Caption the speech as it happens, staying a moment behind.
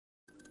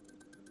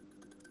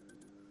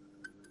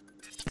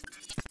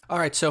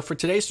Alright, so for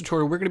today's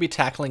tutorial, we're going to be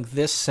tackling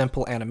this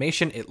simple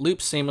animation. It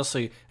loops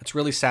seamlessly. It's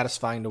really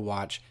satisfying to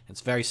watch. It's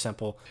very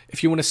simple.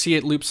 If you want to see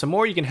it loop some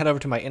more, you can head over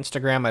to my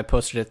Instagram. I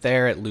posted it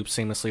there. It loops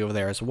seamlessly over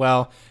there as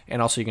well.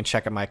 And also you can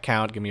check out my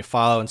account, give me a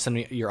follow, and send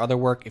me your other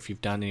work if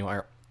you've done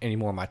any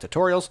more of my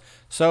tutorials.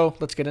 So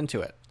let's get into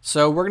it.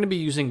 So we're going to be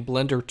using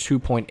Blender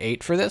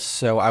 2.8 for this.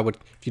 So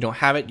if you don't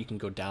have it, you can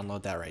go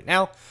download that right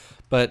now.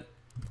 But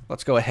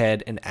let's go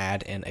ahead and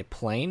add in a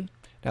plane.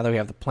 Now that we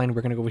have the plane,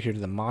 we're going to go over here to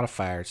the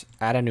modifiers,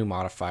 add a new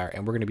modifier,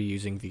 and we're going to be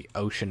using the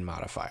ocean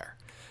modifier.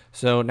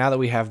 So now that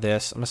we have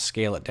this, I'm going to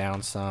scale it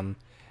down some,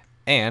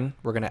 and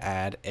we're going to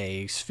add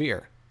a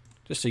sphere,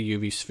 just a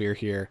UV sphere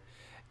here,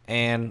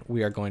 and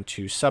we are going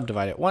to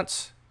subdivide it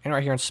once, and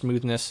right here in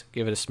smoothness,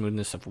 give it a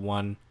smoothness of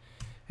 1,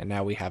 and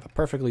now we have a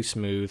perfectly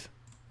smooth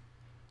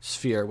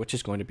sphere, which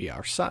is going to be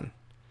our sun.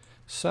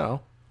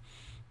 So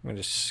I'm going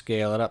to just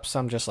scale it up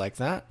some just like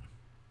that.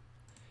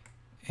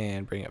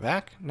 And bring it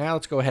back. Now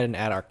let's go ahead and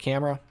add our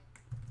camera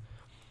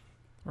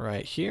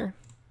right here.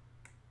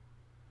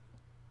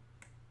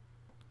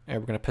 And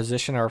we're going to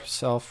position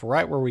ourselves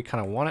right where we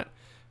kind of want it.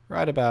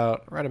 Right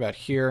about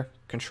here.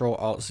 Control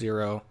Alt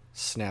 0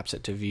 snaps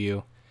it to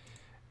view.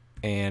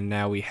 And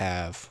now we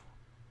have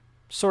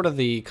sort of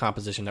the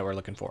composition that we're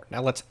looking for.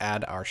 Now let's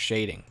add our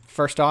shading.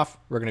 First off,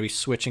 we're going to be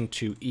switching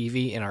to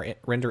Eevee in our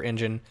render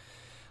engine.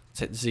 Let's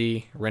hit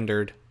Z,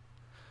 rendered.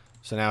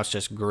 So now it's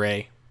just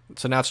gray.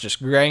 We're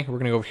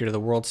going to go over here to the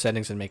world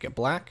settings and make it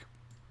black.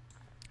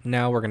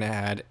 Now we're going to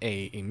add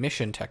a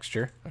emission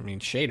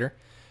shader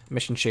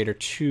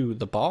to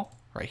the ball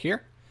right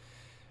here.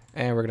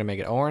 And we're going to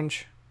make it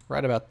orange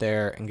right about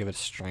there and give it a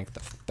strength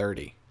of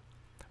 30.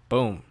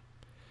 Boom.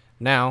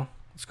 Now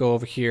let's go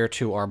over here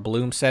to our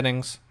bloom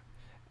settings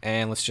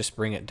and let's just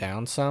bring it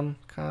down some,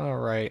 kind of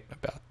right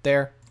about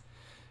there.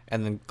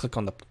 And then click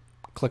on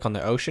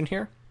the ocean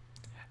here.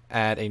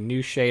 Add a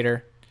new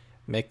shader.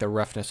 Make the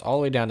roughness all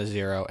the way down to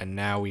 0, and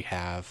now we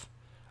have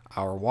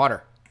our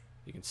water.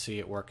 You can see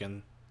it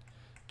working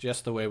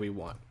just the way we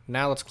want.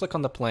 Now let's click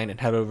on the plane and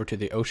head over to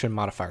the ocean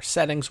modifier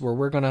settings, where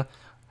we're going to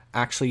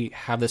actually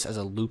have this as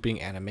a looping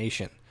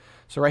animation.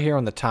 So right here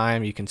on the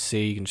time, you can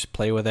see, you can just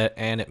play with it,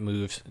 and it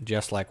moves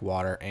just like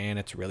water, and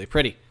it's really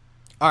pretty.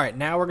 Alright,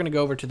 now we're going to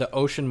go over to the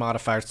ocean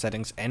modifier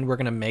settings, and we're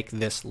going to make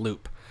this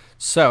loop.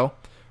 So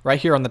right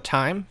here on the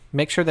time,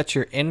 make sure that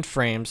your end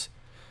frames.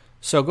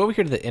 So go over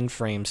here to the end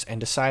frames and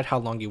decide how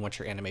long you want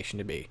your animation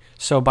to be.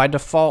 So by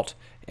default,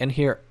 and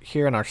here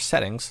in our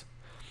settings,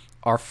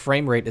 our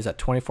frame rate is at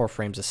 24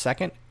 frames a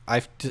second.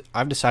 I've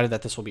decided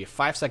that this will be a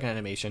 5-second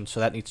animation, so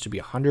that needs to be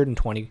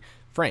 120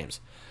 frames.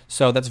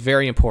 So that's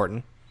very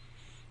important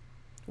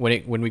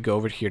when we go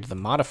over here to the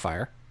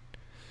modifier.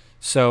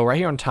 So right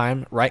here on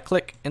time, right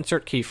click,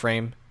 insert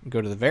keyframe, go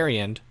to the very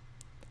end,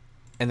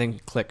 and then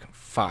click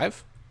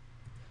 5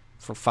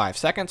 for 5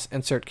 seconds,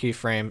 insert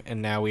keyframe,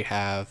 and now we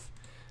have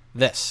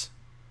this.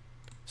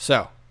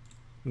 So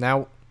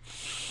now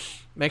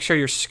make sure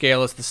your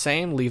scale is the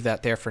same, leave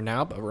that there for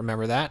now, but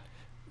remember that.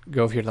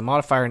 Go over here to the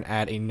modifier and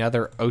add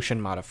another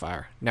ocean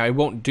modifier. Now it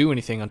won't do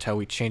anything until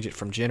we change it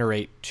from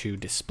generate to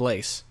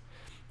displace.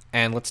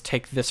 And let's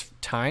take this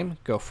time,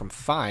 go from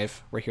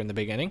 5 right here in the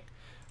beginning,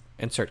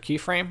 insert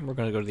keyframe, we're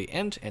going to go to the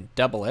end and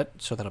double it,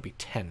 so that'll be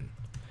 10.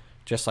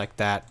 Just like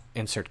that,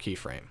 insert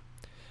keyframe.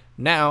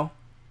 Now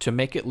to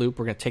make it loop,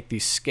 we're going to take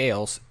these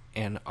scales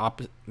and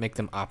make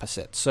them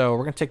opposite. So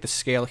we're going to take the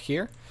scale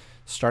here,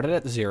 start it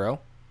at 0,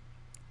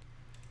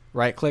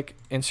 right click,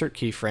 insert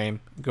keyframe,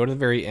 go to the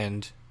very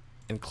end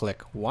and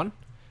click 1,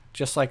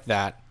 just like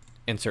that,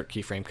 insert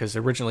keyframe, because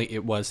originally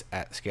it was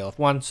at the scale of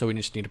 1, so we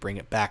just need to bring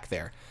it back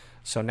there.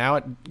 So now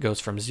it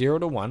goes from 0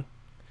 to 1.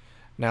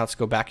 Now let's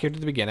go back here to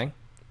the beginning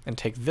and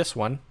take this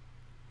one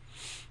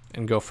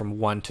and go from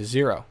 1 to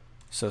 0.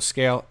 So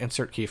scale,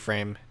 insert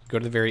keyframe, go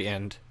to the very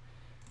end,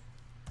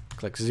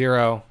 click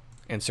 0,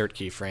 insert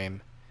keyframe,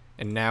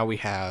 and now we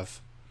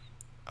have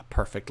a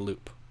perfect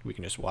loop. We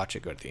can just watch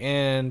it go to the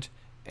end,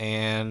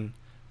 and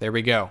there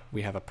we go.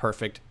 We have a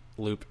perfect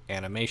loop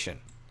animation.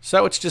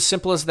 So it's just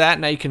simple as that.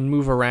 Now you can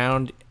move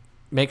around.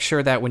 Make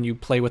sure that when you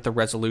play with the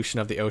resolution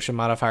of the ocean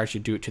modifiers,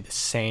 you do it to the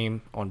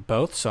same on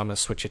both. So I'm going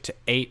to switch it to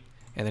 8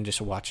 and then just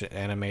watch it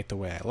animate the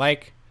way I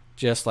like,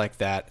 just like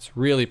that. It's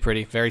really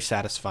pretty, very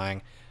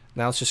satisfying.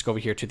 Now let's just go over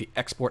here to the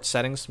export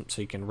settings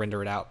so you can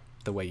render it out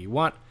the way you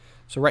want.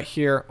 So right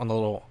here on the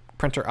little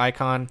printer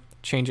icon,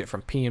 change it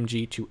from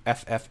PNG to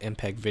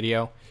FFmpeg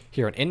video.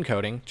 Here in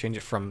encoding, change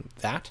it from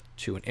that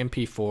to an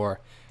MP4,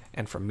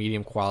 and from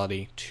medium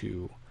quality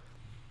to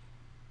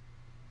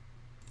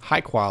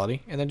high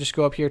quality, and then just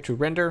go up here to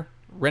render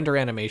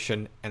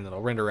animation, and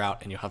it'll render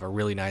out and you'll have a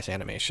really nice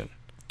animation.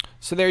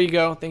 So there you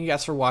go. Thank you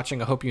guys for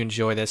watching. I hope you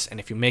enjoy this, and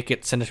if you make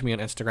it, send it to me on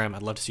Instagram.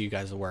 I'd love to see you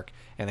guys' work,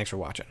 and thanks for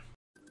watching.